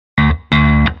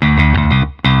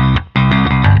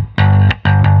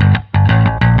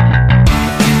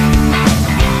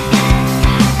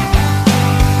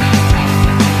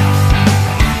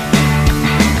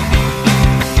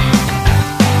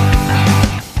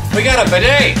We got a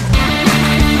bidet!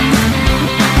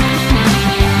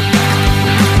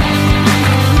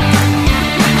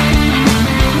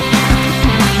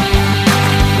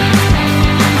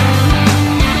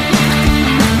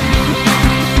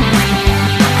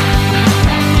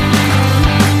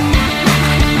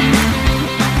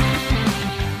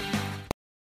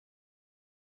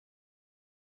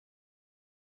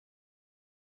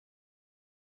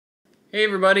 Hey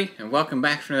everybody, and welcome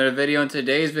back for another video. In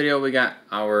today's video we got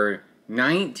our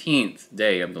 19th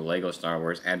day of the LEGO Star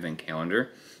Wars Advent Calendar.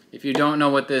 If you don't know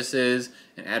what this is,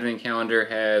 an Advent Calendar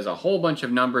has a whole bunch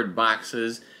of numbered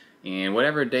boxes, and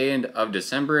whatever day of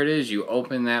December it is, you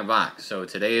open that box. So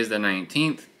today is the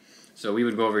 19th, so we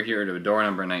would go over here to door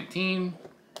number 19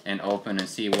 and open and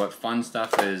see what fun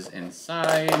stuff is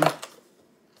inside.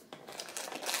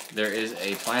 There is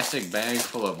a plastic bag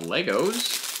full of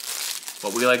Legos.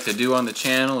 What we like to do on the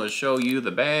channel is show you the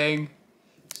bag,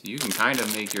 so you can kind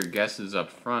of make your guesses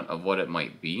up front of what it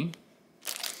might be.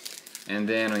 And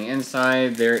then on the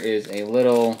inside there is a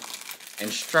little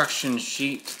instruction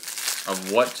sheet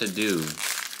of what to do.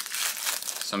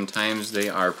 Sometimes they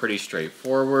are pretty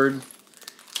straightforward.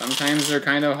 Sometimes they're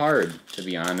kind of hard, to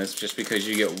be honest, just because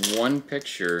you get one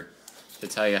picture to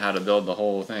tell you how to build the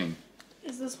whole thing.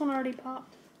 Is this one already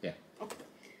popped? Yeah. Okay.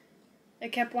 I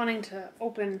kept wanting to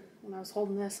open when I was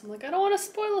holding this. I'm like, I don't want to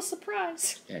spoil a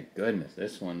surprise. Yeah, goodness,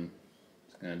 this one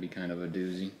is going to be kind of a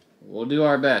doozy. We'll do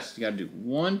our best. You got to do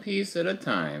one piece at a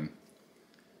time.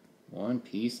 One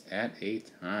piece at a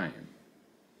time.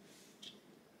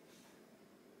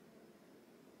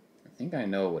 I think I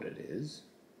know what it is.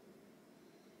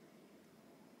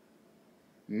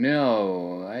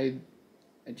 No, I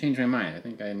changed my mind. I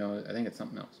think I know. I think it's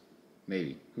something else.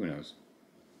 Maybe. Who knows?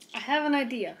 I have an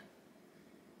idea.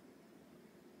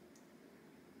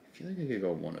 I feel like I could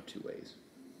go one of two ways.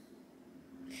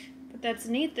 But that's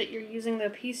neat that you're using the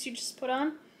piece you just put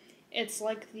on. It's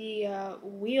like the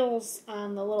wheels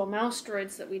on the little mouse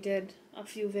droids that we did a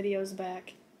few videos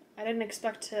back. I didn't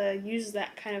expect to use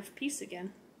that kind of piece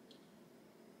again.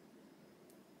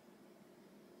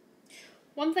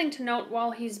 One thing to note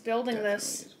while he's building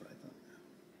this, is what I thought.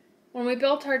 when we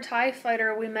built our TIE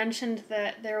fighter, we mentioned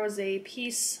that there was a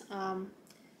piece,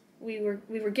 we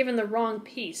were given the wrong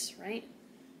piece, right?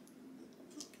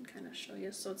 Kind of show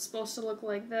you. So it's supposed to look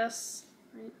like this,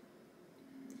 right?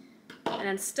 And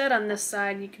instead on this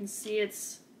side you can see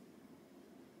it's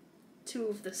two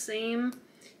of the same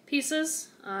pieces.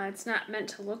 It's not meant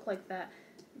to look like that.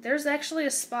 There's actually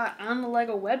a spot on the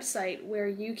LEGO website where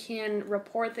you can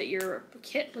report that your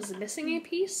kit was missing a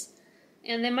piece,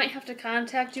 and they might have to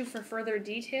contact you for further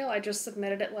detail. I just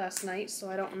submitted it last night,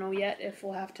 so I don't know yet if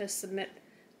we'll have to submit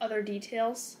other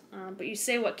details, but you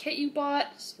say what kit you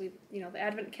bought, so the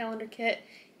Advent Calendar kit,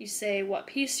 you say what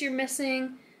piece you're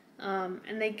missing,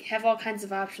 and they have all kinds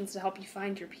of options to help you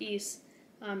find your piece,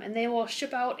 and they will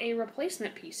ship out a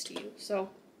replacement piece to you. So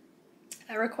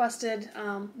I requested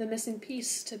the missing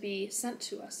piece to be sent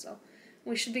to us, so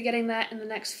we should be getting that in the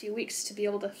next few weeks to be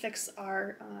able to fix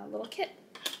our little kit.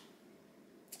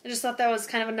 I just thought that was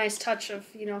kind of a nice touch of,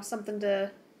 something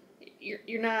to,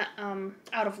 you're not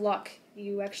out of luck.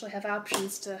 You actually have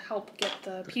options to help get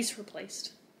the piece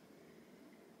replaced.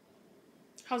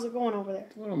 How's it going over there?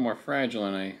 It's a little more fragile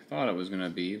than I thought it was going to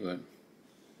be, but I'm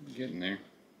getting there.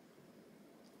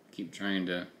 Keep trying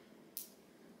to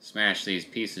smash these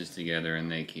pieces together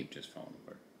and they keep just falling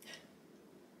apart.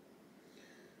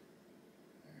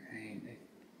 Alright,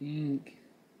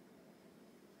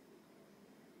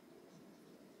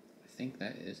 I think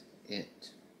that is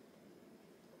it.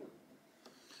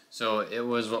 So it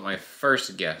was what my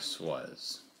first guess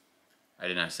was. I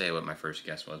did not say what my first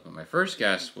guess was, but my first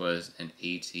guess was an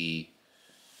ATST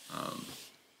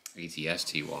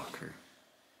walker.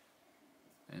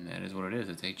 And that is what it is.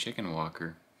 It's a chicken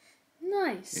walker.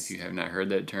 Nice. If you have not heard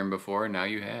that term before, now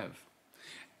you have.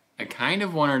 I kind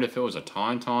of wondered if it was a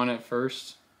tauntaun at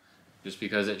first, just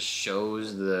because it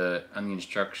shows on the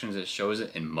instructions, it shows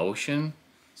it in motion.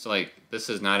 So like, this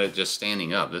is not it just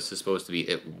standing up. This is supposed to be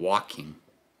it walking.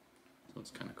 So it's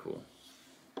kind of cool.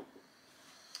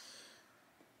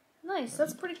 Nice,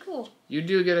 that's pretty cool. You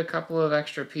do get a couple of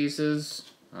extra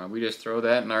pieces. We just throw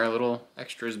that in our little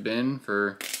extras bin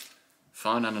for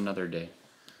fun on another day.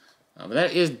 But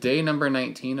that is day number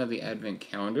 19 of the Advent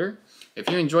Calendar. If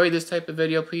you enjoyed this type of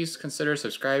video, please consider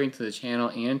subscribing to the channel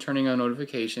and turning on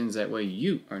notifications. That way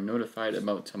you are notified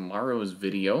about tomorrow's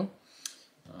video.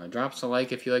 Drop us a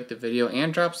like if you liked the video,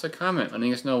 and drop us a comment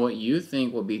letting us know what you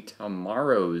think will be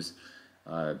tomorrow's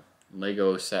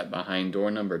Lego set behind door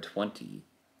number 20.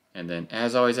 And then,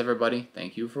 as always, everybody,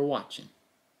 thank you for watching.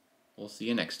 We'll see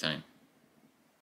you next time.